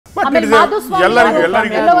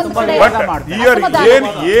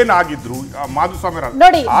ಏನಾಗಿದ್ರು ಮಾಧುಸ್ವಾಮಿ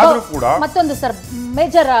ಆದ್ರೂ ಕೂಡ ಮತ್ತೊಂದು ಸರ್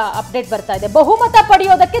ಮೇಜರ್ ಅಪ್ಡೇಟ್ ಬರ್ತಾ ಇದೆ, ಬಹುಮತ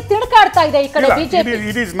ಪಡೆಯೋದಕ್ಕೆ ತಿಣುಕಾಡ್ತಾ ಇದೆ ಈ ಕಡೆ BJP.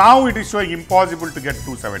 It is now it is showing impossible to get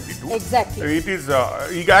 272. Exactly it is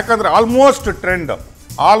ಈಗ ಯಾಕಂದ್ರೆ almost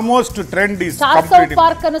trend is complete.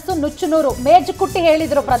 Park ಕನಸು ನುಚ್ಚುನೂರು ಮೇಜುಕುಟ್ಟಿ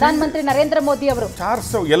ಹೇಳಿದ್ರು ಪ್ರಧಾನಮಂತ್ರಿ ನರೇಂದ್ರ ಮೋದಿ ಅವರು.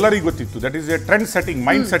 400 ಎಲ್ಲರಿಗೂ ಗೊತ್ತಿತ್ತು. That is A trend setting,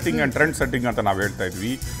 mind setting and trend setting ಅಂತ ನಾವು ಹೇಳ್ತಾ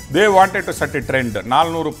ಇದ್ವಿ. They wanted to set A trend.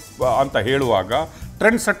 400 ಅಂತ ಹೇಳುವಾಗ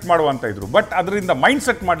ಟ್ರೆಂಡ್ ಸೆಟ್ ಮಾಡುವಂತ ಇದ್ರು, ಬಟ್ ಅದರಿಂದ mind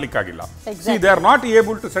set ಮಾಡ್ಲಿಕ್ಕಾಗಿಲ್ಲ. C they are not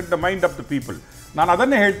able to set the mind of the people. ನಾನು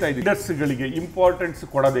ಅದನ್ನೇ ಹೇಳ್ತಾ ಇದ್ದೀನಿ, ಲೀಡರ್ಸ್ಗಳಿಗೆ ಇಂಪಾರ್ಟೆನ್ಸ್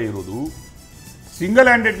ಕೊಡದೇ ಇರೋದು, ಸಿಂಗಲ್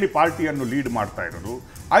ಹ್ಯಾಂಡೆಡ್ಲಿ ಪಾರ್ಟಿಯನ್ನು ಲೀಡ್ ಮಾಡ್ತಾ ಇರೋದು,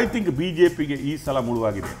 ಐ ಥಿಂಕ್ ಬಿಜೆಪಿಗೆ ಈ ಸಲ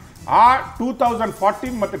ಮುಳುವಾಗಿದೆ. ಆ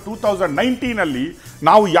 2014 ಮತ್ತು 2019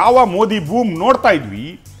 ನಾವು ಯಾವ ಮೋದಿ ಬೂಮ್ ನೋಡ್ತಾ ಇದ್ವಿ,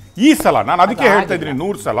 ಈ ಸಲ ನಾನು ಅದಕ್ಕೆ ಹೇಳ್ತಾ ಇದ್ದೀನಿ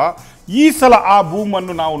 100 ಸಲ, ಈ ಸಲ ಆ ಬೂಮ್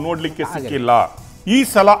ಅನ್ನು ನಾವು ನೋಡ್ಲಿಕ್ಕೆ ಸಿಕ್ಕಿಲ್ಲ. ಈ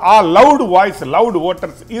ಸಲ ಆ ಲೌಡ್ ವಾಯ್ಸ್, ಲೌಡ್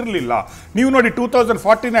ವೋಟರ್ಸ್ ಇರಲಿಲ್ಲ. ನೀವು ನೋಡಿ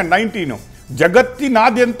 2014 and 19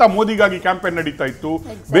 ಜಗತ್ತಿನಾದ್ಯಂತ ಮೋದಿಗಾಗಿ ಕ್ಯಾಂಪೇನ್ ನಡೀತಾ ಇತ್ತು,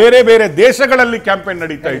 ಬೇರೆ ಬೇರೆ ದೇಶಗಳಲ್ಲಿ ಕ್ಯಾಂಪೇನ್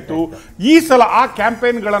ನಡೀತಾ ಇತ್ತು. ಈ ಸಲ ಆ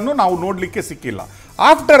ಕ್ಯಾಂಪೇನ್ಗಳನ್ನು ನಾವು ನೋಡ್ಲಿಕ್ಕೆ ಸಿಕ್ಕಿಲ್ಲ.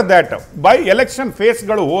 ಆಫ್ಟರ್ ದ್ಯಾಟ್ ಬೈ ಎಲೆಕ್ಷನ್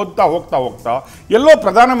ಫೇಸ್ಗಳು ಹೋಗ್ತಾ ಎಲ್ಲೋ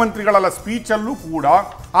ಪ್ರಧಾನಮಂತ್ರಿಗಳ ಸ್ಪೀಚಲ್ಲೂ ಕೂಡ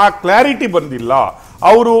ಆ ಕ್ಲಾರಿಟಿ ಬಂದಿಲ್ಲ.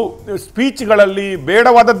 ಅವರು ಸ್ಪೀಚ್ಗಳಲ್ಲಿ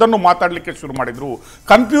ಬೇಡವಾದದ್ದನ್ನು ಮಾತಾಡಲಿಕ್ಕೆ ಶುರು ಮಾಡಿದ್ರು,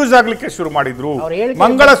 ಕನ್ಫ್ಯೂಸ್ ಆಗ್ಲಿಕ್ಕೆ ಶುರು ಮಾಡಿದ್ರು,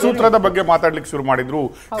 ಮಂಗಳಸೂತ್ರದ ಬಗ್ಗೆ ಮಾತಾಡ್ಲಿಕ್ಕೆ ಶುರು ಮಾಡಿದ್ರು,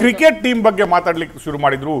 ಕ್ರಿಕೆಟ್ ಟೀಮ್ ಬಗ್ಗೆ ಮಾತಾಡ್ಲಿಕ್ಕೆ ಶುರು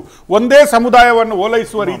ಮಾಡಿದ್ರು, ಒಂದೇ ಸಮುದಾಯವನ್ನು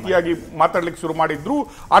ಓಲೈಸುವ ರೀತಿಯಾಗಿ ಮಾತಾಡ್ಲಿಕ್ಕೆ ಶುರು ಮಾಡಿದ್ರು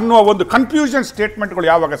ಅನ್ನುವ ಒಂದು ಕನ್ಫ್ಯೂಷನ್ ಸ್ಟೇಟ್ಮೆಂಟ್ಗಳು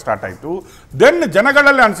ಯಾವಾಗ ಸ್ಟಾರ್ಟ್ ಆಯಿತು, ದೆನ್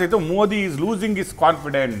ಜನಗಳಲ್ಲಿ ಅನಿಸಿತು Modi is losing is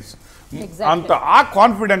confidence ಅಂತ. ಆ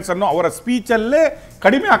ಕಾನ್ಫಿಡೆನ್ಸ್ ಅನ್ನು ಅವರ ಸ್ಪೀಚಲ್ಲೇ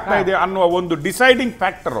ಕಡಿಮೆ ಆಗ್ತಾ ಇದೆ ಅನ್ನುವ ಒಂದು ಡಿಸೈಡಿಂಗ್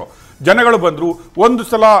ಫ್ಯಾಕ್ಟರು ಜನಗಳು ಬಂದರು. ಒಂದು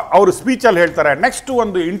ಸಲ ಅವರು ಸ್ಪೀಚಲ್ಲಿ ಹೇಳ್ತಾರೆ, ನೆಕ್ಸ್ಟ್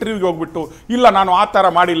ಒಂದು ಇಂಟರ್ವ್ಯೂಗೆ ಹೋಗ್ಬಿಟ್ಟು ಇಲ್ಲ ನಾನು ಆ ಥರ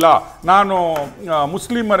ಮಾಡಿಲ್ಲ, ನಾನು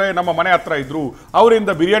ಮುಸ್ಲಿಮರೇ ನಮ್ಮ ಮನೆ ಹತ್ರ ಇದ್ದರು, ಅವರಿಂದ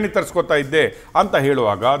ಬಿರಿಯಾನಿ ತರಿಸ್ಕೊತಾ ಇದ್ದೆ ಅಂತ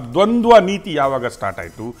ಹೇಳುವಾಗ ದ್ವಂದ್ವ ನೀತಿ ಯಾವಾಗ ಸ್ಟಾರ್ಟ್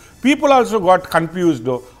ಆಯಿತು, ಪೀಪಲ್ ಆಲ್ಸೋ ಗಾಟ್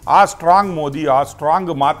ಕನ್ಫ್ಯೂಸ್ಡ್. ಆ ಸ್ಟ್ರಾಂಗ್ ಮೋದಿ, ಆ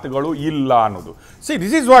ಸ್ಟ್ರಾಂಗ್ ಮಾತುಗಳು ಇಲ್ಲ ಅನ್ನೋದು. See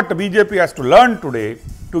this is what BJP has to learn today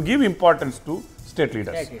to give importance to state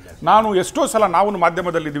leaders. ನಾನು ಎಷ್ಟೋ ಸಲ ನಾವು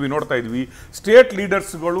ಮಾಧ್ಯಮದಲ್ಲಿದ್ದೀವಿ, ನೋಡ್ತಾ ಇದ್ವಿ, ಸ್ಟೇಟ್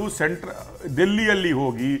ಲೀಡರ್ಸ್ಗಳು ಡೆಲ್ಲಿಯಲ್ಲಿ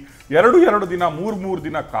ಹೋಗಿ ಎರಡು ದಿನ 3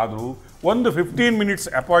 ದಿನ ಕಾದರೂ ಒಂದು 15 ಮಿನಿಟ್ಸ್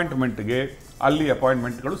ಅಪಾಯಿಂಟ್ಮೆಂಟ್ಗೆ ಅಲ್ಲಿ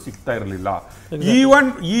ಅಪಾಯಿಂಟ್ಮೆಂಟ್ಗಳು ಸಿಗ್ತಾ ಇರಲಿಲ್ಲ.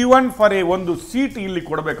 ಈವನ್ ಫಾರ್ ಒಂದು ಸೀಟ್ ಇಲ್ಲಿ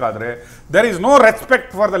ಕೊಡಬೇಕಾದ್ರೆ there is no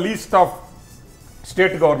respect for the least of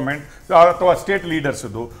state government ಅಥವಾ ಸ್ಟೇಟ್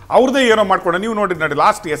ಲೀಡರ್ಸ್ದು. ಅವ್ರದ್ದೇ ಏನೋ ಮಾಡ್ಕೊಂಡು ನೀವು ನೋಡಿ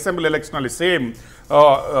last assembly ಎಲೆಕ್ಷನಲ್ಲಿ same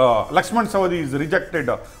Lakshman Savadi is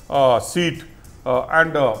rejected seat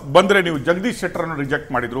and ಬಂದರೆ ನೀವು ಜಗದೀಶ್ ಶೆಟ್ಟರನ್ನು ರಿಜೆಕ್ಟ್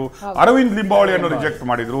ಮಾಡಿದ್ರು, ಅರವಿಂದ್ ಲಿಂಬಾವಳಿಯನ್ನು ರಿಜೆಕ್ಟ್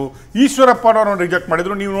ಮಾಡಿದ್ರು, ಈಶ್ವರಪ್ಪನವರನ್ನು ರಿಜೆಕ್ಟ್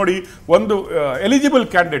ಮಾಡಿದ್ರು. ನೀವು ನೋಡಿ ಒಂದು ಎಲಿಜಿಬಲ್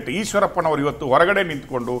ಕ್ಯಾಂಡಿಡೇಟ್ ಈಶ್ವರಪ್ಪನವರು ಇವತ್ತು ಹೊರಗಡೆ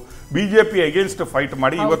ನಿಂತ್ಕೊಂಡು ಬಿಜೆಪಿ ಅಗೇನ್ಸ್ಟ್ ಫೈಟ್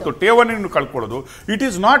ಮಾಡಿ ಇವತ್ತು ಠೇವಣಿಯನ್ನು ಕಳ್ಕೊಳ್ಳೋದು. ಇಟ್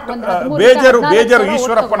ಈಸ್ ನಾಟ್ ಬೇಜಾರು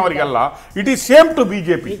ಈಶ್ವರಪ್ಪನವರಿಗಲ್ಲ, it is same to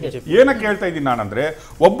BJP. ಏನಕ್ಕೆ ಹೇಳ್ತಾ ಇದ್ದೀನಿ ನಾನಂದ್ರೆ,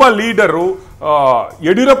 ಒಬ್ಬ ಲೀಡರು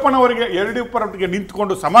ಯಡಿಯೂರಪ್ಪನವರಿಗೆ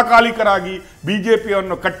ನಿಂತ್ಕೊಂಡು ಸಮಕಾಲಿಕರಾಗಿ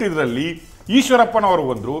ಬಿಜೆಪಿಯನ್ನು ಕಟ್ಟಿದ್ರಲ್ಲಿ ಈಶ್ವರಪ್ಪನವರು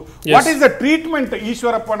ಬಂದ್ರು. ವಾಟ್ ಈಸ್ ದ ಟ್ರೀಟ್ಮೆಂಟ್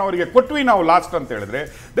ಈಶ್ವರಪ್ಪನವರಿಗೆ ಕೊಟ್ವಿ ನಾವು ಲಾಸ್ಟ್ ಅಂತ ಹೇಳಿದ್ರೆ,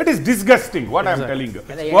 that is disgusting. What I am telling,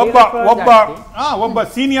 ಒಬ್ಬ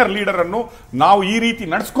ಸೀನಿಯರ್ ಲೀಡರ್ ಅನ್ನು ನಾವು ಈ ರೀತಿ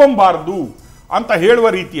ನಡೆಸ್ಕೊಬಾರ್ದು ಅಂತ ಹೇಳುವ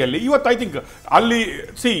ರೀತಿಯಲ್ಲಿ ಇವತ್ತು ಐ ಥಿಂಕ್ ಅಲ್ಲಿ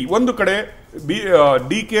ಒಂದು ಕಡೆ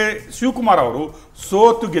DK ಶಿವಕುಮಾರ್ ಅವರು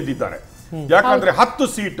ಸೋತು ಗೆದ್ದಿದ್ದಾರೆ. ಯಾಕಂದ್ರೆ 10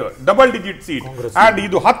 seat, double digit seat, and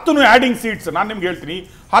ಇದು 10 ಆಡಿಂಗ್ ಸೀಟ್ಸ್. ನಾನು ನಿಮ್ಗೆ ಹೇಳ್ತೀನಿ,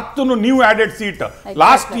 10 new added seat.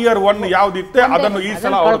 Last year 1 ಯಾವ್ದಿತ್ತೆ ಅದನ್ನು ಈ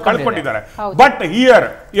ಸಲ ಅವರು ಕಳ್ಕೊಂಡಿದ್ದಾರೆ. ಬಟ್ ಹಿಯರ್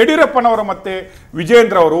ಯಡಿಯೂರಪ್ಪನವರು ಮತ್ತೆ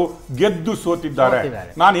ವಿಜೇಂದ್ರ ಅವರು ಗೆದ್ದು ಸೋತಿದ್ದಾರೆ.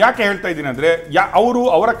 ನಾನು ಯಾಕೆ ಹೇಳ್ತಾ ಇದ್ದೀನಿ ಅಂದ್ರೆ, ಅವರು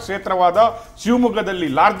ಅವರ ಕ್ಷೇತ್ರವಾದ ಶಿವಮೊಗ್ಗದಲ್ಲಿ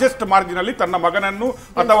ಲಾರ್ಜೆಸ್ಟ್ ಮಾರ್ಜಿನ್ ಅಲ್ಲಿ ತನ್ನ ಮಗನನ್ನು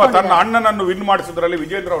ಅಥವಾ ತನ್ನ ಅಣ್ಣನನ್ನು ವಿನ್ ಮಾಡಿಸೋದ್ರಲ್ಲಿ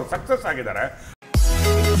ವಿಜೇಂದ್ರ ಅವರು ಸಕ್ಸಸ್ ಆಗಿದ್ದಾರೆ.